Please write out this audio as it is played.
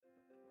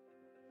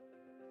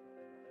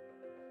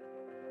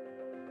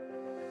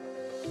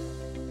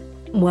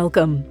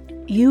Welcome.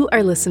 You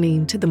are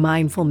listening to the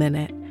Mindful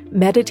Minute,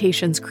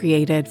 meditations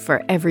created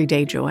for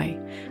everyday joy.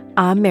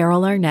 I'm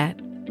Meryl Arnett,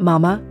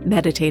 mama,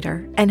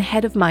 meditator, and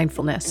head of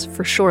mindfulness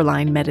for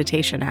Shoreline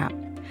Meditation app.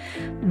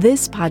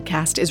 This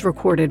podcast is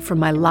recorded from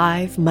my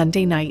live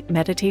Monday night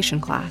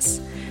meditation class,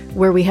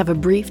 where we have a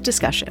brief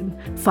discussion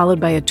followed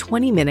by a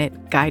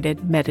 20-minute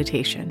guided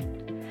meditation.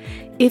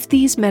 If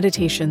these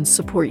meditations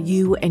support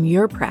you and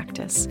your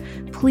practice,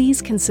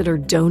 please consider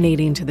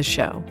donating to the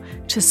show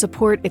to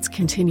support its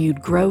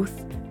continued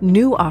growth,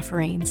 new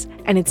offerings,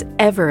 and its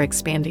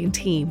ever-expanding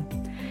team.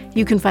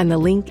 You can find the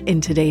link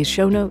in today's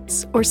show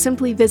notes or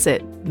simply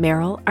visit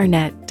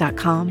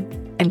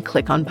merylarnett.com and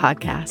click on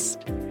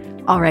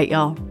podcast. All right,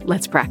 y'all,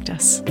 let's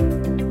practice.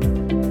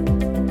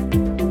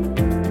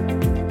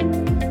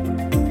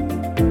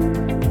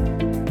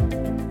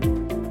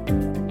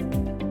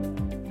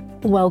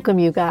 Welcome,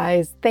 you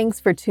guys. Thanks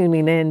for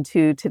tuning in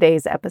to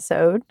today's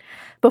episode.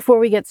 Before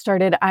we get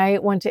started, I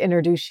want to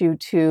introduce you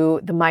to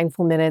the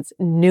Mindful Minute's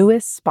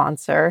newest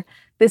sponsor.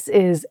 This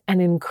is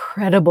an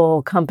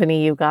incredible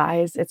company, you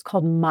guys. It's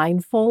called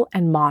Mindful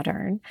and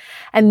Modern.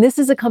 And this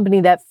is a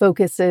company that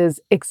focuses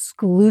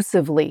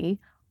exclusively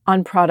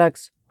on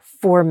products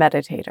for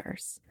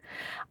meditators.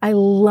 I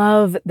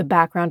love the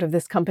background of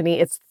this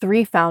company. It's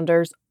 3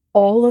 founders,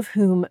 all of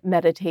whom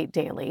meditate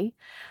daily.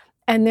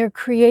 And they're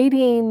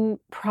creating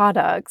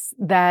products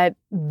that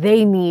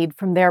they need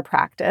from their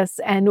practice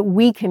and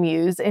we can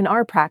use in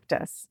our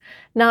practice.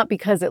 Not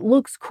because it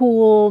looks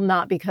cool,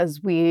 not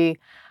because we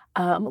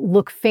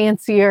look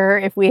fancier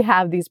if we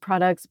have these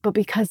products, but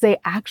because they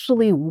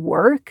actually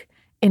work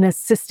in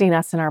assisting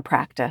us in our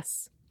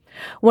practice.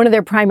 One of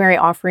their primary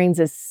offerings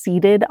is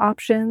seated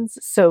options,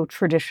 so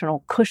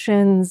traditional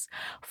cushions,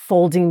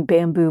 folding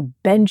bamboo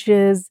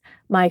benches.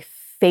 My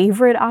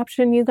favorite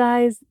option, you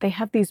guys, they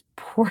have these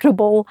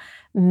portable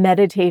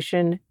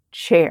meditation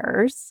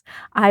chairs.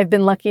 I've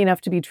been lucky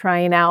enough to be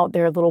trying out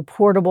their little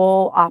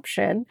portable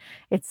option.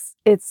 It's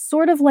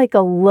sort of like a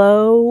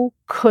low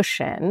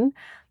cushion,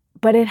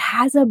 but it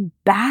has a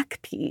back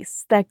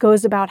piece that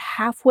goes about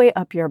halfway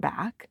up your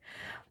back.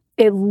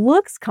 It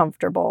looks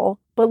comfortable,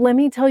 but let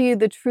me tell you,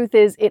 the truth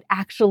is it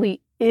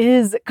actually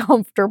is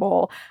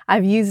comfortable.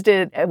 I've used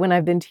it when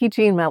I've been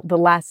teaching the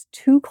last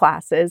 2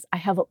 classes. I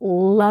have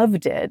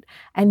loved it,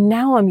 and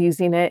now I'm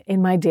using it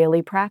in my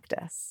daily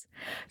practice.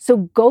 So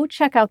go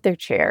check out their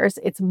chairs.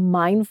 It's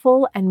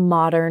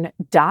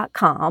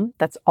mindfulandmodern.com.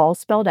 That's all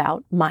spelled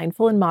out,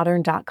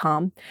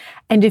 mindfulandmodern.com.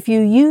 And if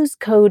you use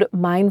code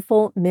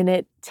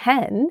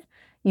MindfulMinute10,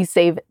 you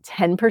save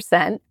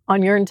 10%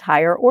 on your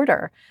entire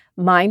order.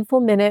 Mindful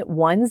Minute 10,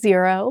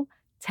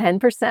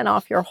 10%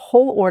 off your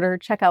whole order.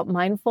 Check out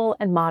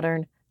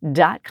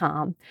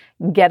mindfulandmodern.com.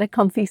 Get a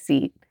comfy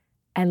seat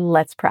and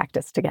let's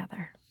practice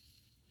together.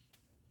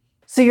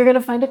 So you're going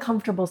to find a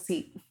comfortable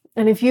seat.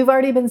 And if you've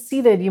already been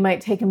seated, you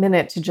might take a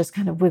minute to just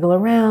kind of wiggle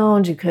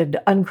around. You could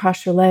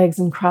uncross your legs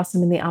and cross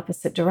them in the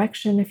opposite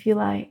direction if you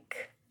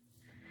like.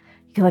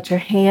 You can let your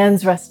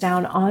hands rest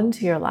down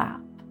onto your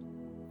lap.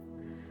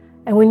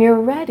 And when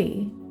you're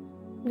ready,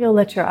 you'll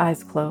let your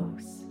eyes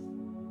close.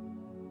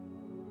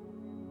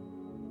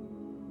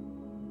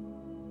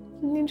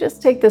 And you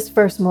just take this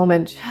first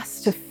moment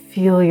just to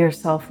feel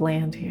yourself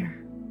land here.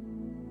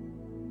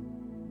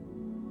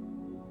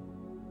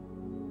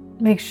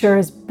 Make sure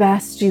as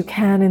best you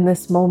can in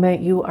this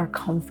moment you are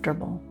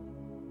comfortable.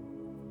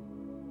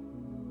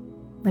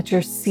 That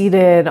you're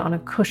seated on a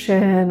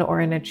cushion or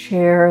in a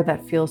chair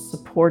that feels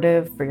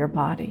supportive for your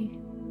body.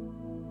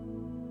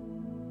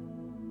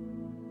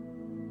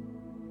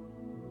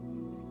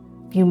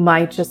 You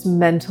might just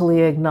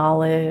mentally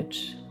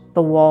acknowledge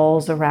the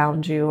walls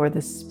around you or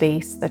the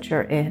space that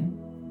you're in.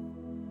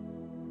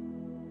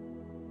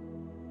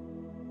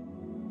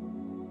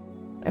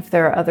 If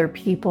there are other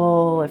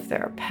people, if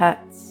there are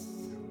pets.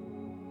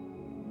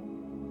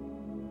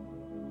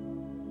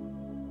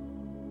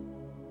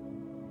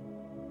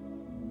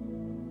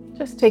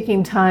 Just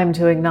taking time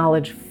to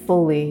acknowledge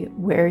fully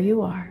where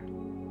you are.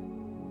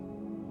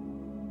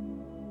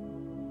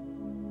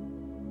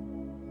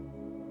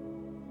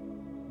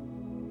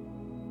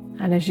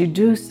 And as you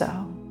do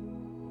so,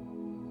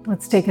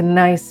 let's take a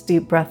nice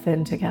deep breath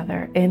in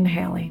together,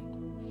 inhaling.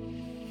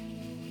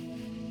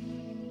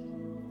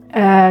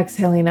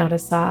 Exhaling out a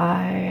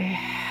sigh.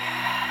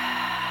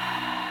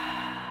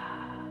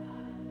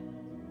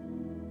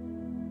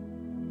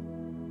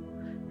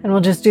 And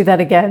we'll just do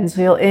that again.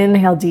 So you'll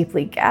inhale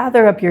deeply,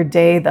 gather up your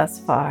day thus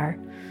far.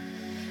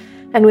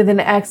 And with an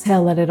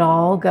exhale, let it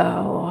all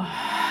go.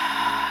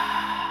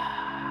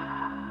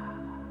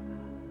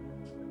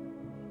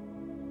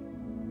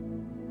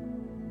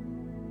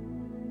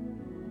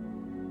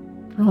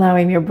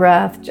 Allowing your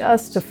breath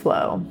just to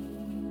flow.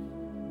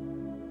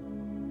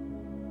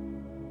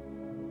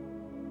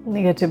 And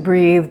you get to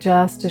breathe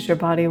just as your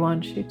body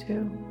wants you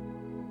to.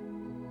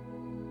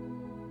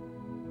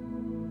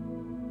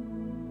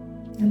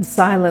 And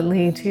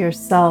silently to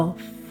yourself,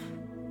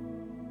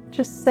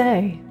 just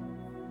say,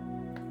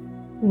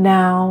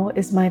 now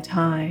is my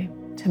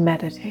time to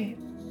meditate.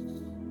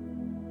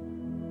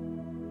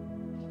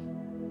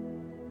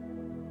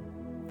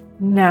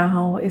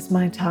 Now is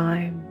my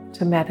time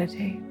to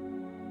meditate.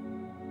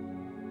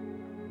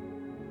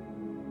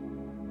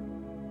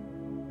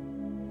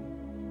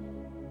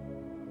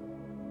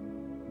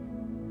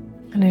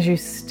 And as you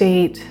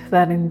state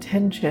that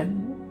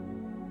intention,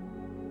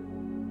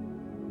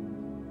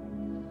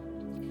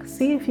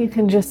 see if you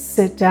can just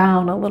sit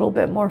down a little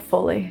bit more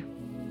fully.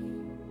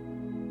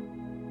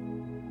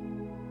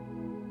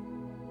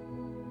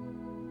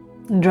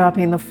 And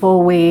dropping the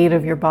full weight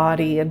of your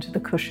body into the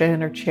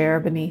cushion or chair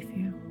beneath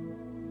you.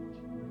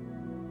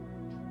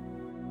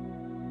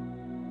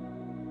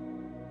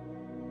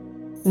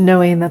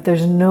 Knowing that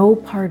there's no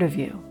part of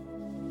you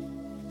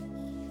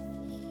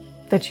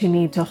that you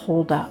need to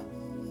hold up.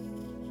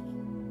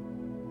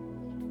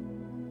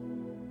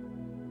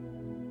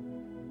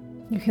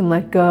 You can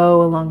let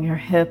go along your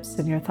hips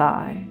and your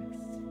thighs.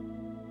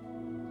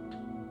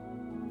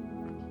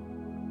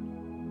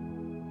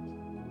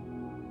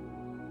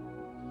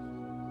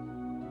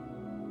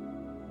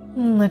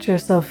 And let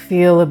yourself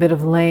feel a bit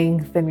of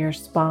length in your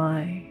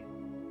spine.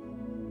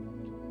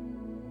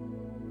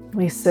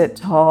 We sit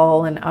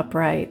tall and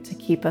upright to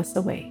keep us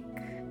awake.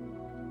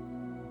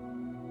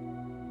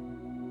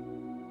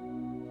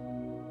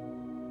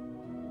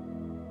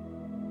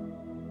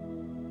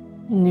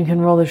 And you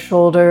can roll the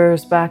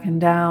shoulders back and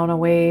down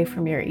away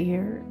from your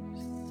ears.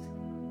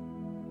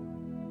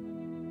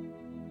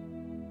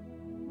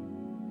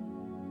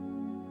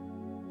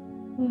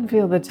 And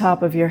feel the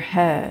top of your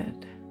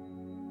head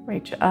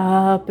reach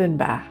up and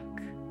back.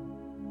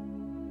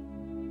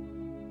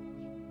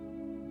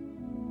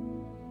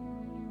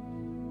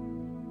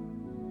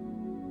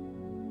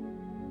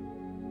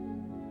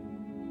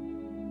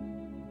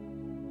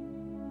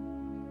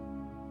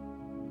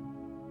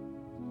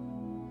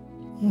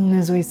 And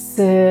as we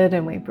sit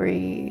and we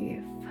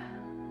breathe,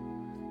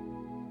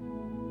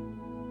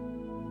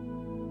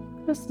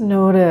 just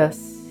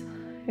notice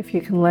if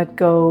you can let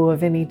go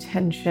of any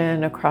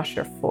tension across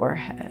your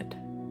forehead.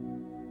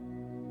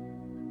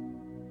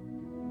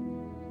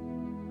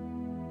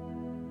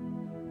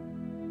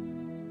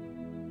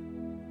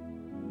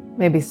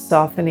 Maybe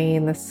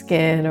softening the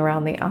skin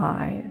around the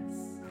eyes.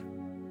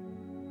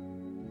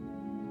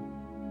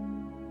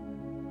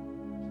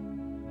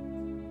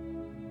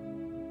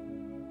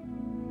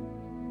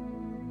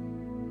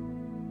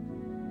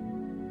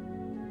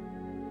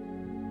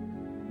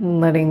 And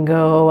letting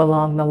go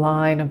along the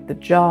line of the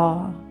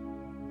jaw.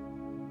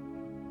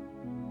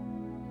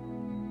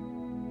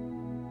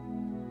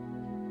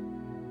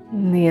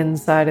 And the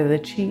inside of the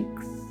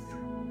cheeks.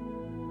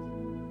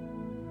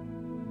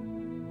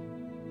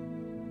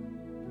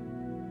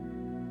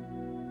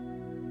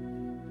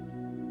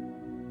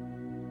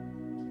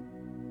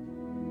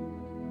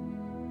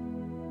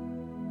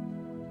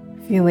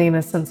 Feeling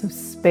a sense of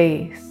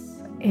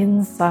space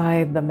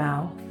inside the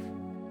mouth.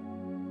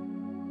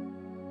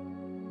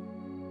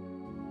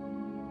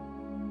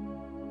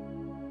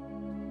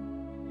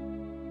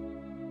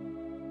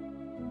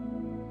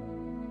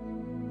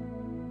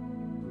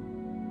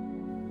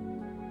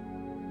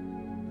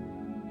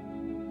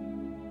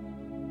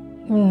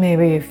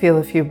 Maybe you feel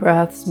a few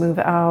breaths move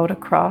out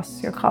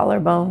across your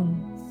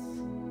collarbones.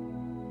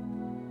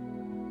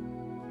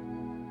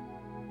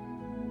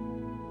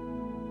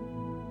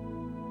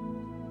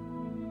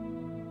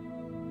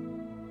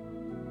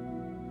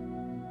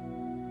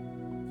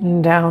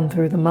 And down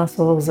through the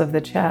muscles of the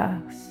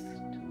chest.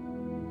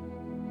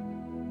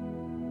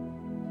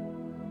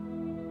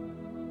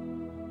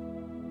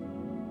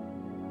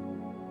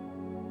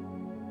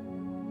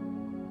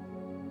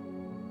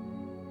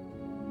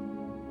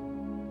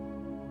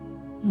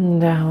 And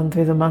down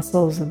through the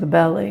muscles of the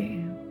belly.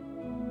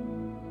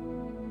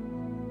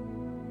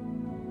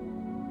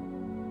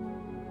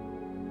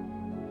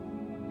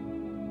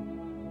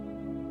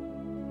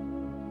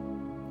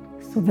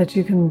 So that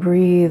you can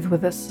breathe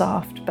with a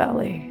soft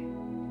belly.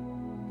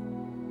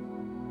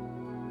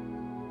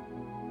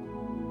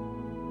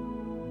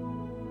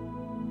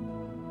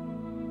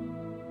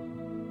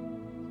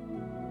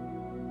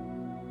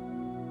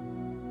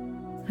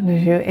 And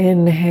as you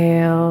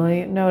inhale,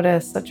 you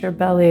notice that your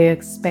belly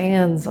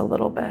expands a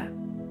little bit.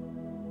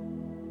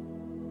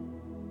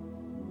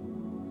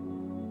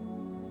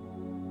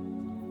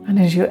 And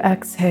as you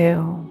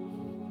exhale,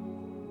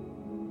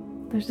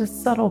 there's a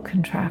subtle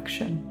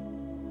contraction.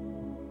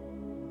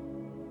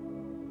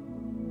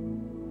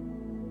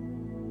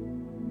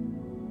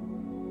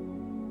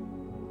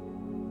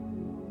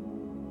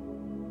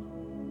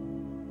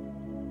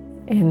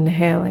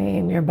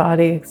 Inhaling, your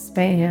body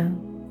expands.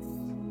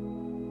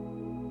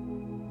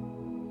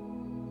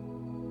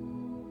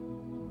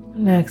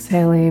 And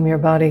exhaling, your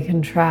body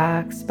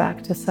contracts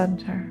back to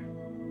center.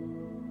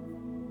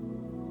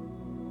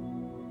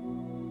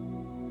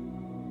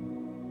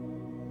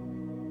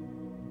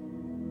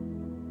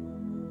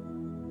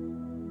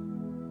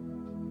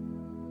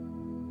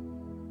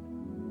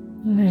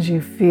 And as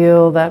you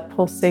feel that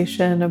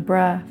pulsation of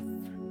breath,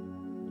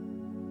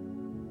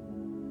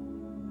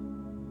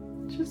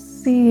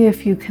 just see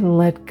if you can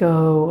let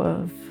go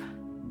of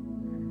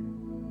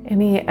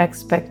any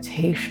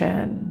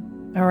expectation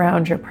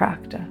around your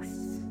practice.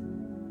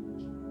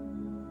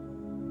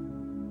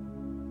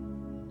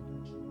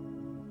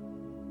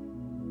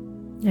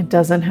 It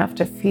doesn't have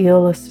to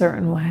feel a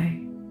certain way.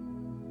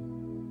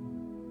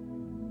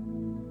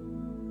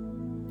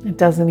 It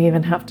doesn't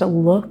even have to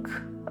look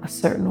a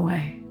certain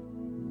way.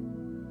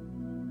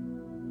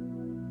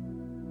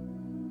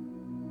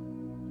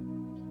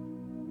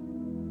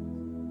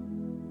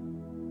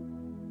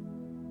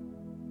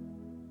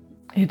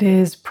 It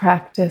is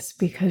practice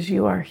because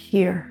you are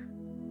here.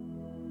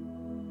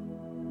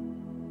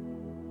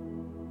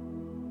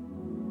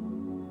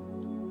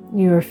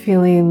 You are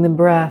feeling the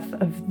breath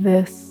of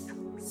this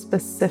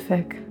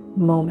specific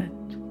moment.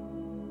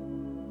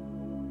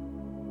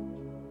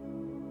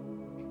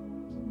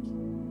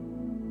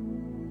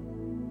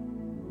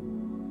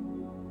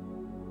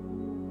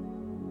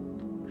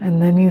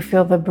 And then you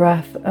feel the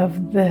breath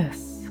of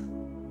this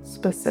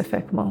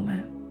specific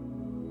moment.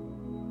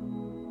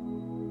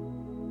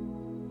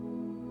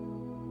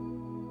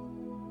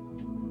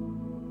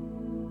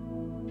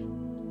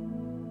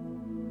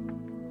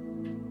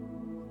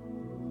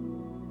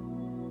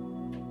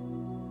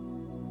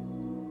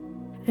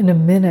 In a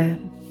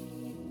minute,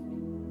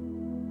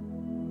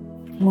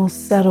 we'll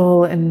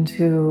settle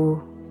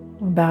into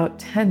about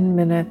 10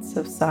 minutes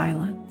of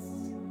silence.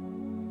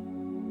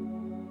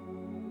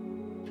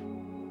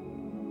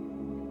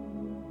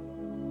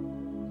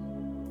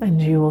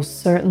 And you will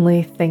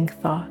certainly think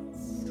thoughts.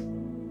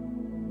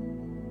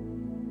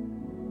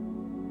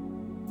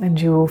 And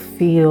you will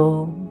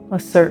feel a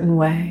certain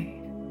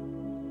way.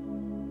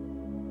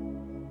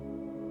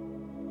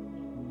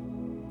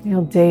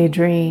 You'll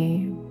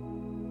daydream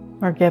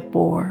or get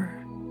bored.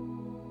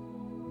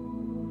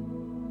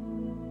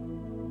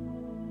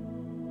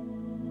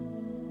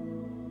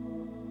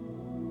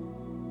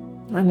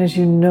 And as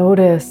you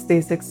notice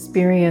these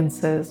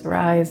experiences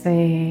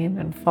rising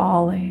and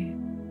falling,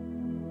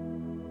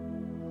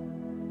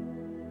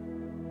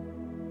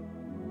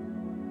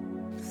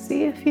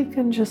 see if you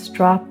can just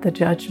drop the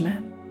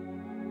judgment.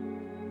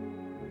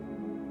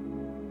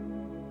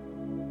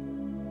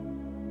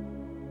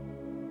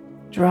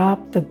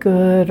 Drop the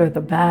good or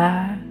the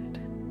bad,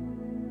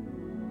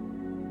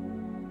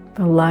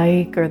 the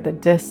like or the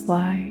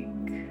dislike.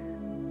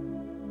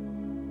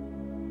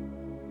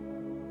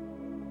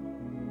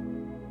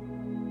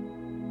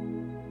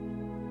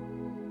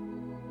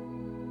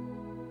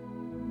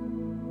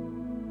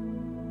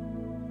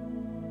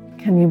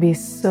 Can you be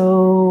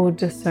so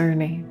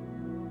discerning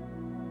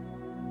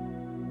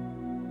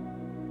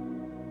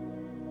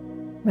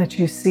that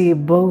you see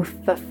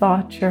both the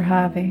thought you're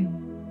having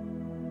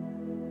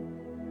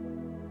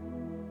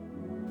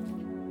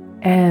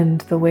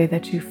and the way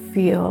that you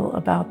feel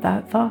about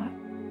that thought?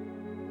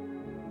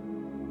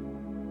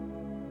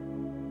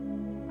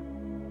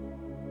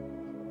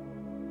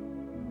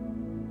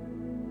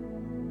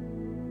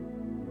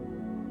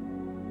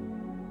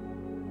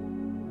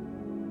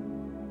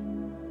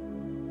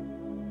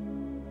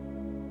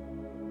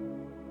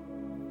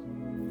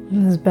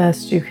 As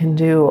best you can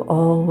do,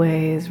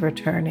 always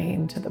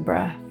returning to the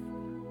breath.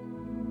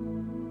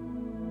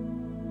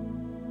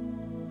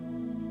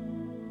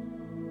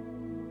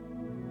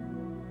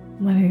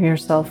 Letting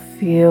yourself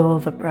feel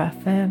the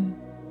breath in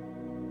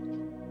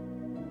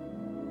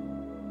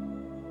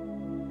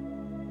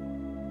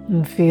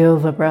and feel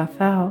the breath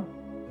out.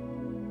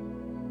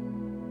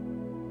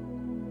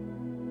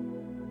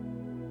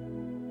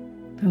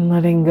 And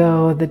letting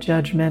go of the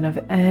judgment of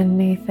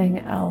anything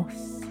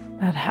else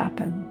that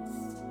happens.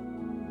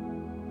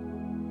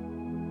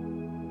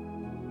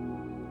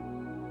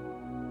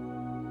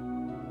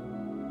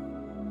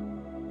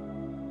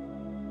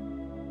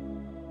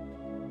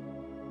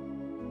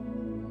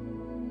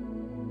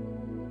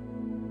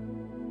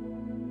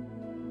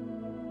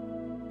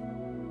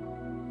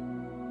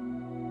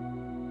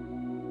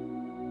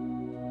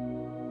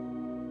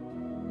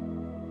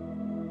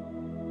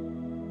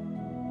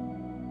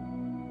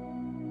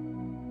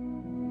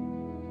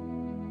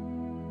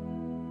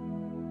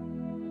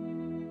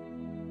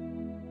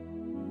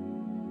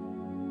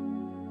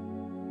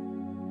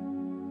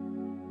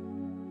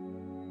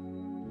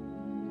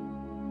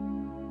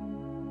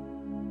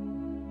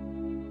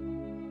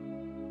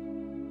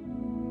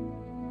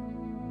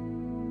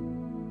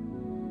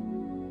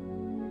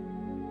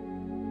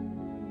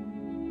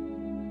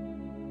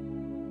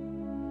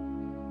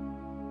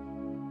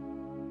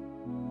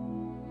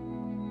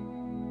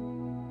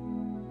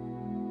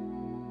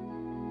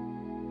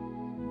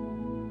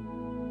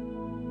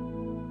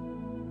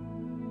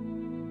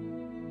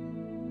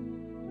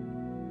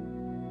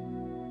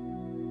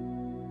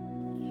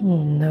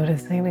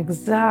 Noticing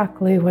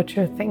exactly what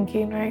you're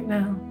thinking right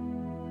now.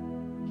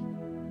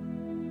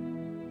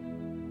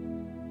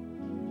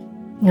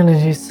 And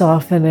as you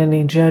soften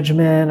any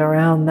judgment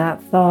around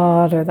that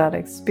thought or that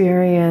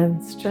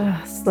experience,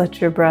 just let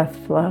your breath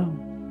flow.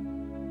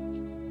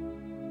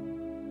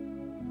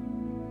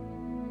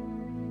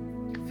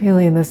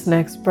 Feeling this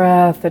next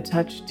breath a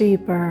touch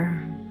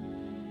deeper.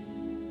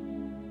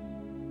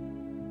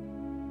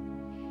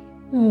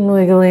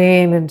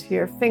 Wiggling into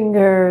your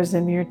fingers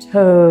and your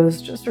toes,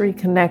 just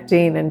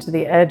reconnecting into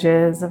the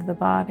edges of the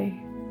body.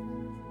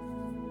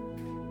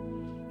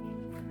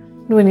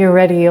 When you're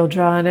ready, you'll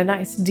draw in a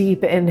nice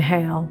deep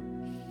inhale.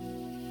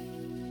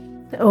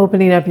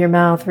 Opening up your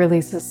mouth,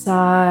 release a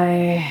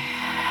sigh.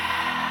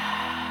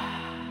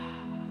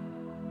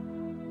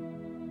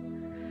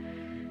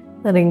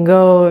 Letting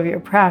go of your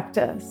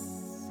practice.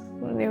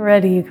 When you're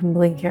ready, you can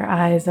blink your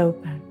eyes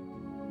open.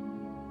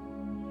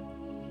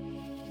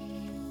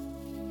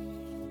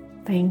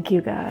 Thank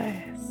you,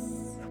 guys.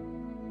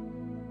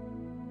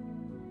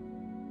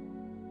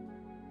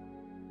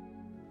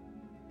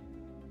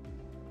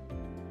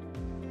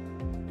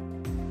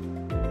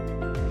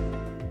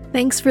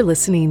 Thanks for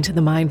listening to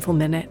the Mindful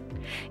Minute.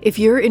 If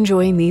you're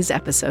enjoying these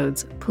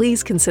episodes,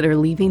 please consider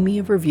leaving me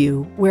a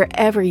review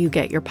wherever you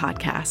get your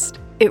podcast.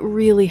 It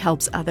really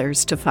helps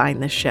others to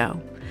find this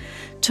show.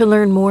 To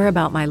learn more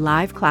about my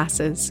live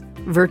classes,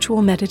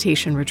 virtual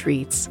meditation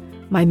retreats,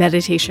 my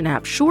meditation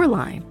app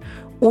Shoreline,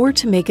 or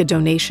to make a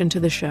donation to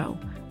the show,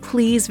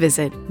 please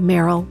visit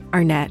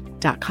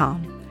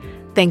merylarnett.com.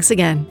 Thanks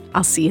again.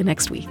 I'll see you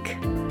next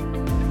week.